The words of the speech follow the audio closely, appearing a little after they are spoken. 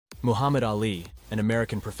Muhammad Ali, an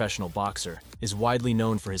American professional boxer, is widely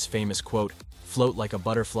known for his famous quote, "Float like a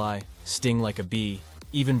butterfly, sting like a bee,"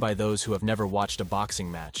 even by those who have never watched a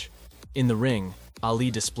boxing match. In the ring,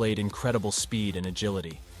 Ali displayed incredible speed and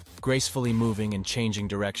agility, gracefully moving and changing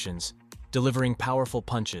directions, delivering powerful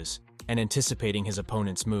punches, and anticipating his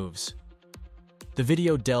opponent's moves. The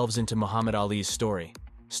video delves into Muhammad Ali's story,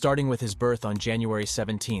 starting with his birth on January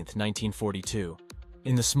 17, 1942,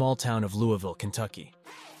 in the small town of Louisville, Kentucky.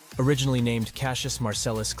 Originally named Cassius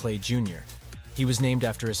Marcellus Clay Jr., he was named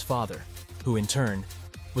after his father, who in turn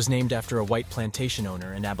was named after a white plantation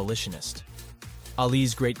owner and abolitionist.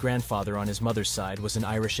 Ali's great-grandfather on his mother's side was an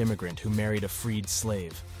Irish immigrant who married a freed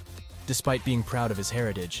slave. Despite being proud of his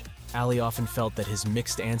heritage, Ali often felt that his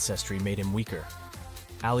mixed ancestry made him weaker.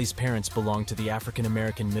 Ali's parents belonged to the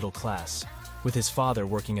African-American middle class, with his father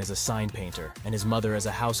working as a sign painter and his mother as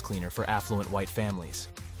a house cleaner for affluent white families.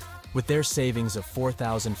 With their savings of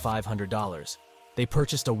 $4,500, they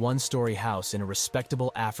purchased a one-story house in a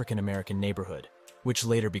respectable African-American neighborhood, which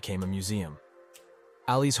later became a museum.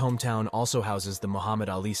 Ali's hometown also houses the Muhammad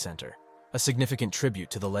Ali Center, a significant tribute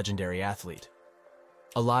to the legendary athlete.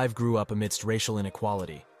 Ali grew up amidst racial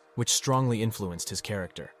inequality, which strongly influenced his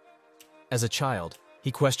character. As a child,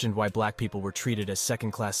 he questioned why black people were treated as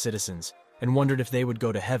second-class citizens and wondered if they would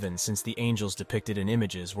go to heaven since the angels depicted in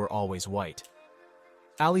images were always white.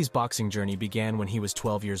 Ali's boxing journey began when he was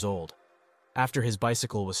 12 years old. After his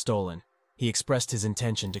bicycle was stolen, he expressed his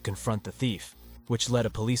intention to confront the thief, which led a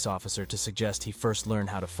police officer to suggest he first learn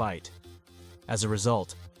how to fight. As a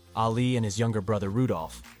result, Ali and his younger brother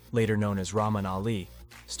Rudolph, later known as Rahman Ali,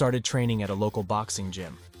 started training at a local boxing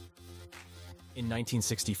gym. In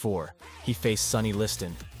 1964, he faced Sonny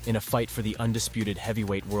Liston in a fight for the undisputed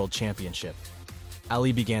heavyweight world championship.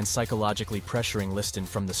 Ali began psychologically pressuring Liston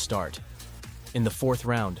from the start. In the fourth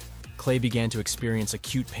round, Clay began to experience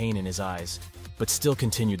acute pain in his eyes, but still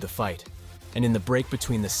continued the fight. And in the break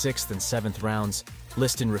between the sixth and seventh rounds,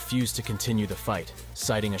 Liston refused to continue the fight,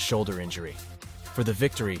 citing a shoulder injury. For the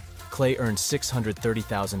victory, Clay earned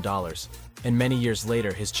 $630,000, and many years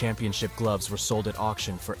later his championship gloves were sold at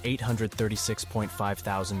auction for $836.5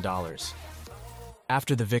 thousand.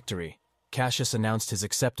 After the victory, Cassius announced his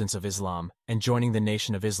acceptance of Islam and joining the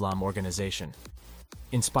Nation of Islam organization.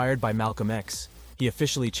 Inspired by Malcolm X, he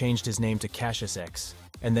officially changed his name to Cassius X,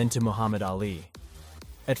 and then to Muhammad Ali.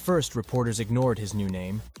 At first, reporters ignored his new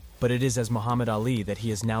name, but it is as Muhammad Ali that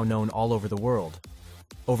he is now known all over the world.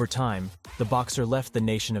 Over time, the boxer left the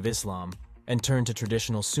Nation of Islam and turned to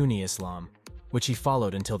traditional Sunni Islam, which he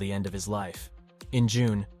followed until the end of his life. In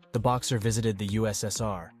June, the boxer visited the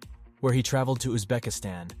USSR, where he traveled to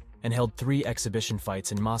Uzbekistan and held 3 exhibition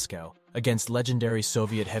fights in Moscow against legendary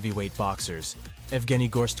Soviet heavyweight boxers Evgeny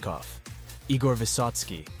Gorstkov, Igor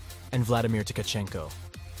Vysotsky, and Vladimir Tkachenko.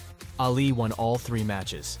 Ali won all 3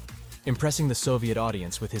 matches, impressing the Soviet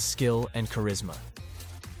audience with his skill and charisma.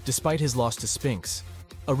 Despite his loss to Spinks,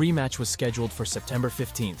 a rematch was scheduled for September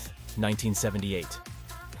 15, 1978.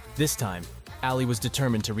 This time, Ali was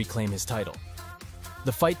determined to reclaim his title.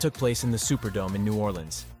 The fight took place in the Superdome in New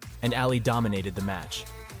Orleans, and Ali dominated the match,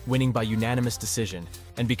 winning by unanimous decision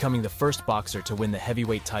and becoming the first boxer to win the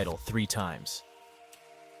heavyweight title 3 times.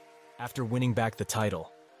 After winning back the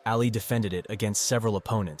title, Ali defended it against several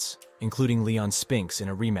opponents, including Leon Spinks in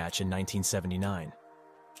a rematch in 1979.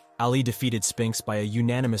 Ali defeated Spinks by a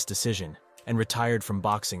unanimous decision and retired from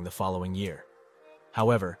boxing the following year.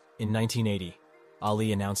 However, in 1980,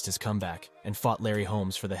 Ali announced his comeback and fought Larry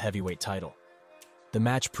Holmes for the heavyweight title. The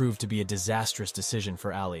match proved to be a disastrous decision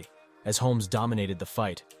for Ali, as Holmes dominated the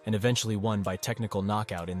fight and eventually won by technical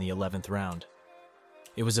knockout in the 11th round.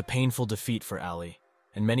 It was a painful defeat for Ali,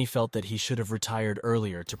 and many felt that he should have retired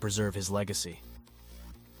earlier to preserve his legacy.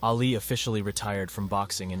 Ali officially retired from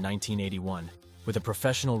boxing in 1981, with a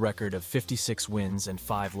professional record of 56 wins and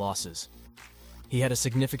 5 losses. He had a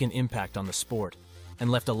significant impact on the sport, and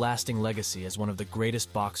left a lasting legacy as one of the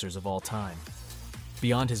greatest boxers of all time.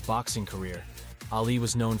 Beyond his boxing career, Ali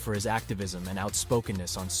was known for his activism and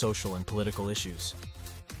outspokenness on social and political issues.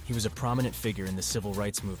 He was a prominent figure in the civil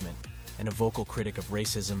rights movement, and a vocal critic of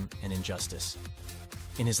racism and injustice.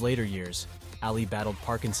 In his later years, Ali battled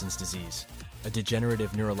Parkinson's disease, a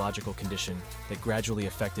degenerative neurological condition that gradually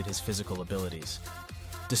affected his physical abilities.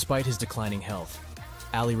 Despite his declining health,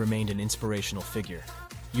 Ali remained an inspirational figure,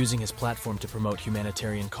 using his platform to promote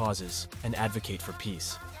humanitarian causes and advocate for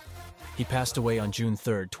peace. He passed away on June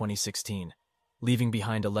 3, 2016, leaving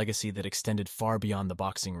behind a legacy that extended far beyond the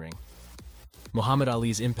boxing ring. Muhammad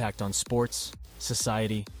Ali's impact on sports,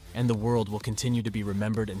 society, and the world will continue to be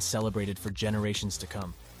remembered and celebrated for generations to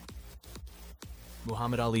come.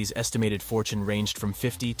 Muhammad Ali's estimated fortune ranged from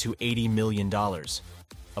 $50 to $80 million.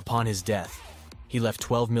 Upon his death, he left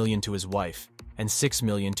 $12 million to his wife and $6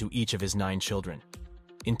 million to each of his 9 children.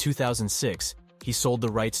 In 2006, he sold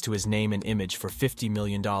the rights to his name and image for $50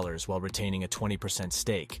 million while retaining a 20%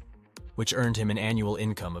 stake, which earned him an annual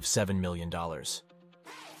income of $7 million.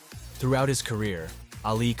 Throughout his career,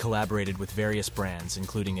 Ali collaborated with various brands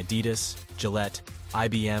including Adidas, Gillette,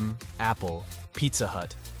 IBM, Apple, Pizza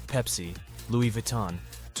Hut, Pepsi, Louis Vuitton,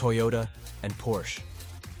 Toyota, and Porsche.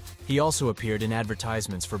 He also appeared in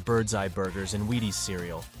advertisements for Bird's Eye Burgers and Wheaties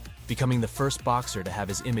cereal, becoming the first boxer to have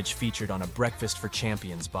his image featured on a Breakfast for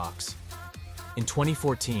Champions box. In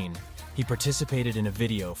 2014, he participated in a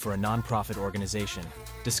video for a non-profit organization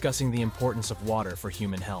discussing the importance of water for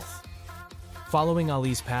human health. Following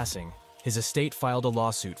Ali's passing, his estate filed a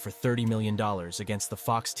lawsuit for $30 million against the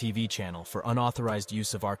Fox TV channel for unauthorized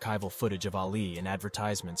use of archival footage of Ali in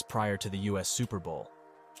advertisements prior to the U.S. Super Bowl.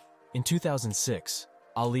 In 2006,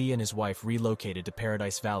 Ali and his wife relocated to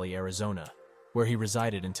Paradise Valley, Arizona, where he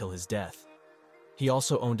resided until his death. He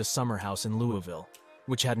also owned a summer house in Louisville,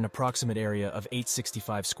 which had an approximate area of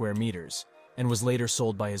 865 square meters, and was later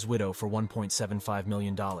sold by his widow for $1.75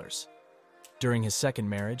 million. During his second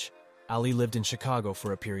marriage, Ali lived in Chicago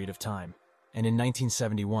for a period of time, and in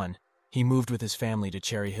 1971, he moved with his family to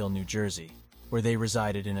Cherry Hill, New Jersey, where they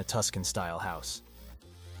resided in a Tuscan-style house.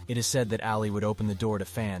 It is said that Ali would open the door to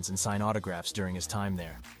fans and sign autographs during his time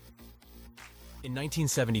there. In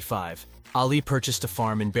 1975, Ali purchased a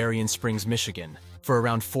farm in Berrien Springs, Michigan, for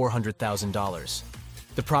around $400,000.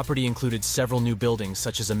 The property included several new buildings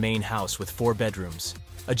such as a main house with 4 bedrooms,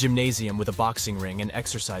 a gymnasium with a boxing ring and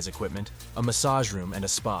exercise equipment, a massage room, and a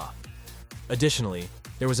spa. Additionally,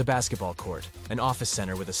 there was a basketball court, an office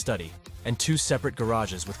center with a study, and 2 separate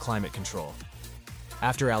garages with climate control.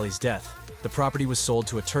 After Ali's death, the property was sold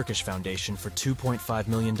to a Turkish foundation for $2.5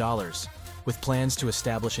 million, with plans to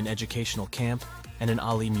establish an educational camp and an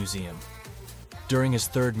Ali museum. During his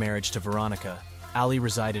third marriage to Veronica, Ali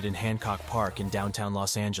resided in Hancock Park in downtown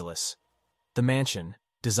Los Angeles. The mansion,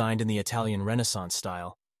 designed in the Italian Renaissance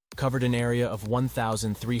style, covered an area of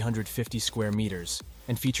 1,350 square meters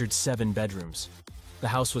and featured 7 bedrooms. The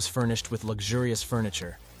house was furnished with luxurious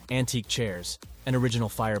furniture, antique chairs, and original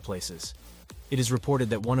fireplaces. It is reported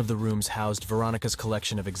that one of the rooms housed Veronica's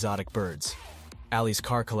collection of exotic birds. Ali's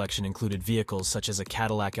car collection included vehicles such as a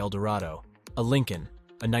Cadillac Eldorado, a Lincoln,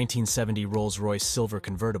 a 1970 Rolls-Royce silver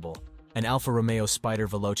convertible, an Alfa Romeo Spider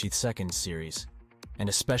Veloce 2nd series, and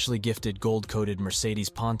a specially gifted gold-coated Mercedes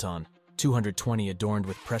Ponton 220 adorned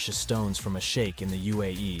with precious stones from a sheikh in the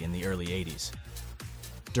UAE in the early 80s.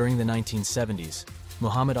 During the 1970s,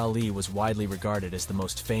 Muhammad Ali was widely regarded as the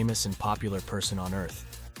most famous and popular person on earth,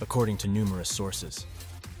 according to numerous sources.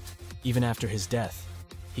 Even after his death,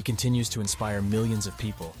 he continues to inspire millions of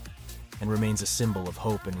people and remains a symbol of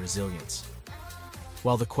hope and resilience.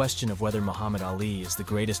 While the question of whether Muhammad Ali is the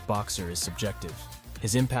greatest boxer is subjective,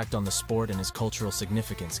 his impact on the sport and his cultural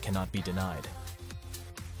significance cannot be denied.